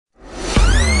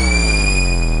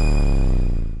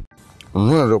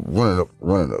Run it up, run it up,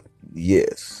 run it up.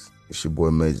 Yes. It's your boy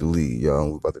Major League, y'all.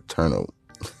 We about to turn up.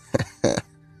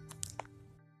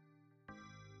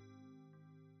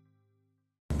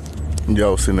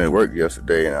 Y'all was sitting at work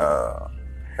yesterday and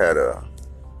had a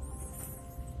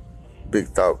big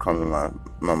thought come to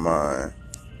my mind.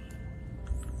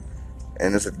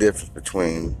 And it's a difference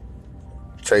between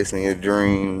chasing your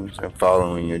dreams and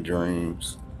following your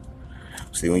dreams.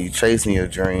 See, when you're chasing your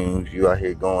dreams, you out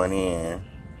here going in.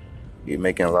 You're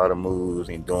making a lot of moves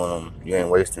and you're doing them. You ain't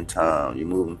wasting time. You're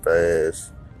moving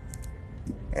fast.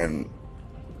 And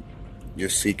you're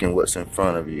seeking what's in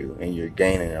front of you and you're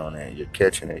gaining on it, you're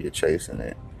catching it, you're chasing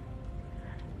it.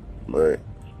 But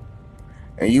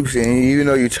and you see, even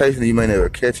though you're chasing it, you may never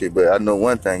catch it. But I know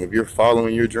one thing: if you're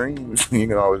following your dreams, you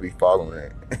can always be following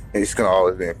it. It's gonna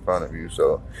always be in front of you.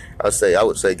 So I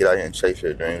would say, get out here and chase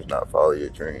your dreams, not follow your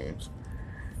dreams.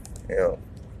 You know,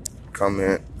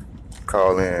 comment,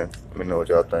 call in. Let me know what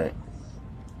y'all think.